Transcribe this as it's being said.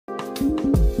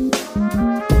Welcome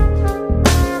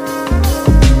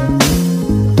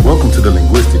to the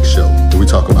Linguistic Show, where we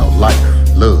talk about life,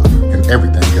 love, and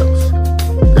everything else.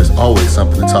 There's always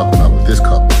something to talk about with this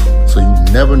couple, so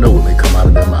you never know what may come out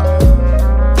of their mouth.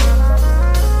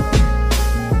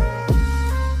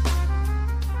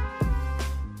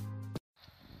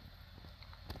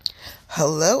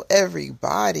 Hello,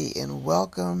 everybody, and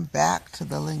welcome back to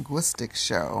the Linguistic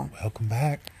Show. Welcome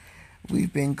back.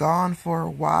 We've been gone for a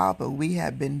while, but we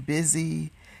have been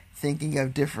busy thinking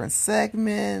of different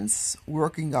segments,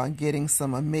 working on getting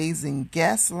some amazing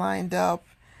guests lined up,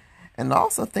 and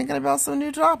also thinking about some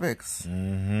new topics.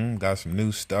 Got some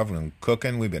new stuff and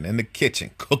cooking. We've been in the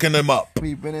kitchen, cooking them up.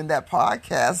 We've been in that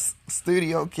podcast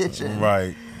studio kitchen.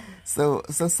 Right. So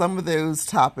some of those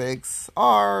topics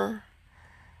are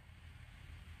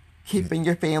keeping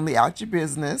your family out your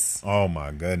business. Oh,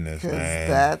 my goodness, man. Because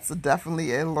that's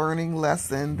definitely a learning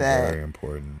lesson that very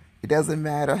important. It doesn't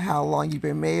matter how long you've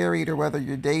been married or whether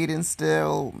you're dating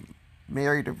still,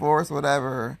 married, divorced,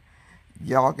 whatever.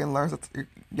 Y'all can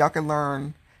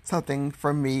learn something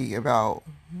from me about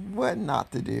what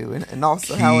not to do, and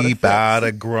also how it affects. Keep out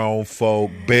of grown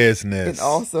folk business. And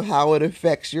also how it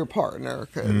affects your partner,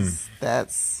 because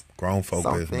that's grown folk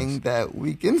something business that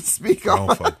we can speak grown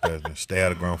on. folk business. Stay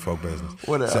out of grown folk business.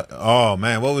 What else? So, oh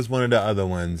man, what was one of the other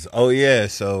ones? Oh yeah,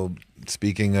 so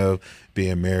speaking of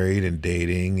being married and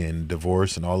dating and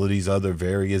divorce and all of these other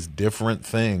various different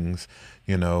things,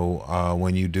 you know,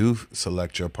 when you do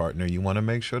select your partner, you want to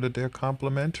make sure that they're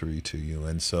complementary to you.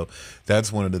 And so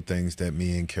that's one of the things that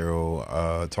me and Carol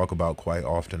talk about quite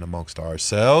often amongst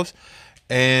ourselves.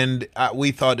 And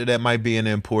we thought that might be an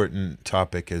important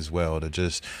topic as well, to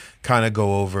just kind of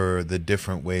go over the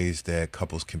different ways that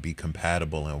couples can be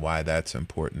compatible and why that's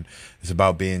important. It's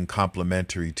about being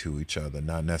complementary to each other,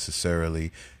 not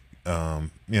necessarily,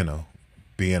 being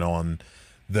on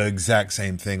the exact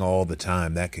same thing all the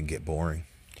time. That can get boring.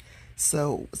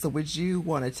 So would you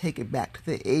want to take it back to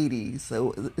the 80s?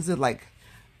 So is it like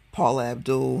Paula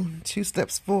Abdul, 2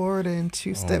 steps forward and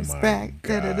 2 steps back,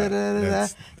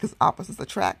 because opposites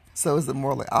attract. So is it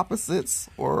more like opposites,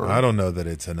 or I don't know that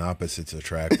it's an opposites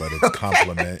attract, but it's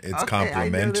It's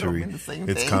complementary.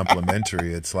 It's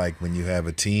complementary. It's like when you have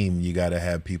a team, you got to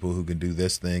have people who can do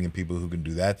this thing and people who can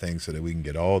do that thing, so that we can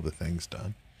get all the things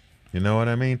done. You know what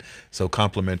I mean? So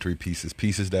complementary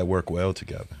pieces that work well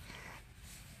together.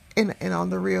 And on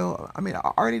the real, I mean,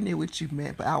 I already knew what you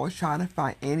meant, but I was trying to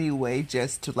find any way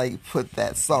just to like put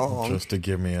that song. Just to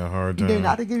give me a hard time. No,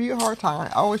 not to give you a hard time.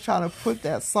 I was trying to put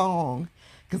that song,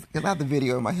 because I have the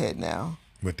video in my head now.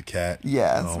 With the cat?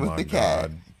 Yes, oh with the God.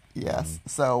 cat. Yes.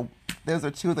 So those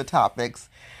are two of the topics.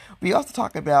 We also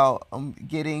talk about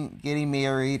getting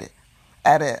married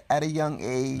at a young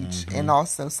age, and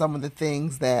also some of the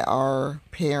things that our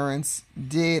parents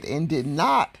did and did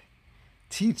not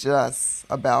teach us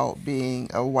about being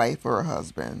a wife or a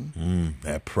husband.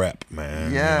 That prep,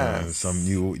 man. Yes.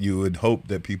 You would hope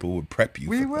that people would prep you.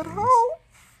 We would hope,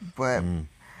 but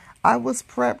I was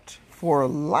prepped for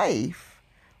life,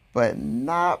 but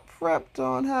not prepped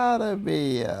on how to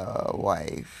be a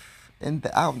wife. And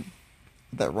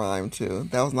that rhymed too.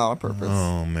 That was not on purpose.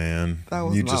 Oh man,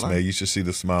 you should see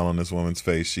the smile on this woman's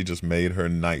face. She just made her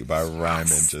night by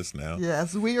rhyming just now.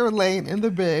 Yes, we are laying in the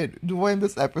bed doing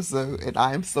this episode, and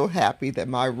I am so happy that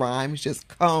my rhymes just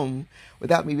come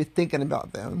without me even thinking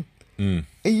about them. And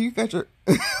you got your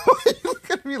you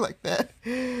look at me like that.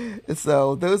 And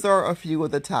so those are a few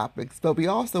of the topics, but we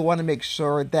also want to make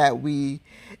sure that we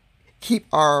keep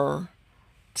our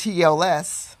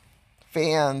TLS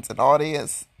fans and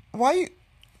audience.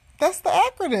 That's the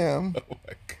acronym. Oh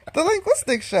my God. The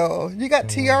Linguistic Show. You got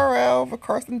TRL for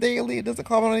Carson Daly. It doesn't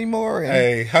come on anymore.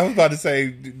 Hey, I was about to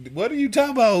say, what are you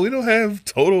talking about? We don't have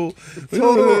total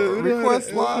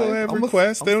request line. We don't have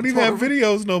requests. They don't even have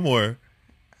videos no more.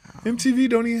 MTV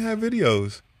don't even have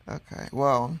videos. Okay,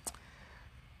 well,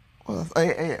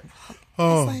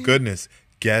 goodness.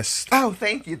 Guests. Oh,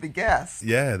 thank you. The guests.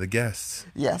 Yeah, the guests.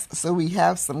 Yes. So we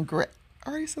have some great.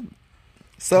 Already said.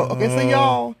 So okay, so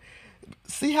y'all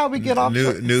see how we get off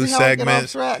new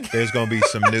segments. There's gonna be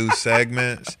some new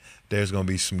segments. There's gonna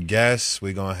be some guests.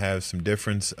 We're gonna have some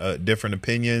different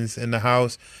opinions in the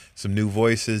house. Some new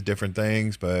voices, different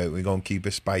things, but we're gonna keep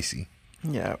it spicy.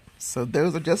 Yeah. So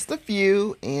those are just a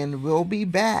few, and we'll be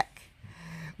back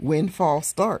when fall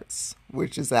starts,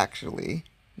 which is actually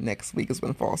next week is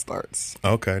when fall starts.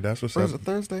 Okay, that's what's up. Is it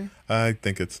Thursday? I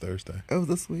think it's Thursday. Oh,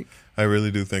 this week? I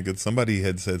really do think it's. Somebody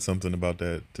had said something about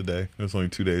that today. There's only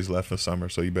 2 days left of summer,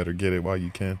 so you better get it while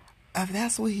you can.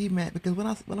 That's what he meant, because when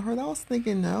I heard that, I was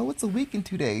thinking, no, it's a week in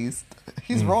 2 days.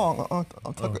 He's wrong on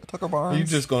Tucker Barnes. You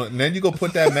just gonna then you gonna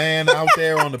put that man out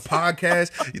there on the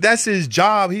podcast. That's his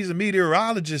job. He's a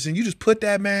meteorologist, and you just put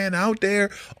that man out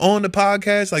there on the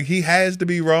podcast like he has to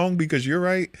be wrong because you're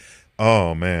right.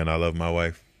 Oh man, I love my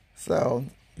wife. So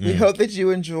we hope that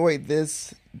you enjoyed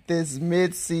this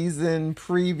mid-season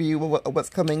preview of what's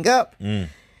coming up.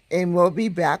 And we'll be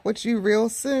back with you real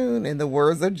soon. In the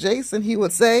words of Jason, he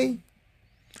would say,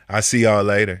 I see y'all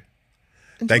later.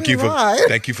 Thank you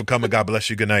Enjoy for coming. God bless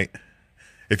you. Good night.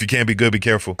 If you can't be good, be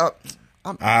careful.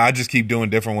 I just keep doing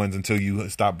different ones until you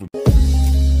stop.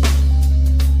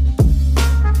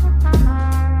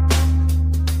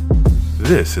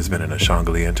 This has been an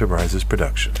Ashangali Enterprises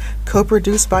production.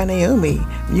 Co-produced by Naomi.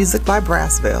 Music by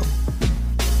Brassville.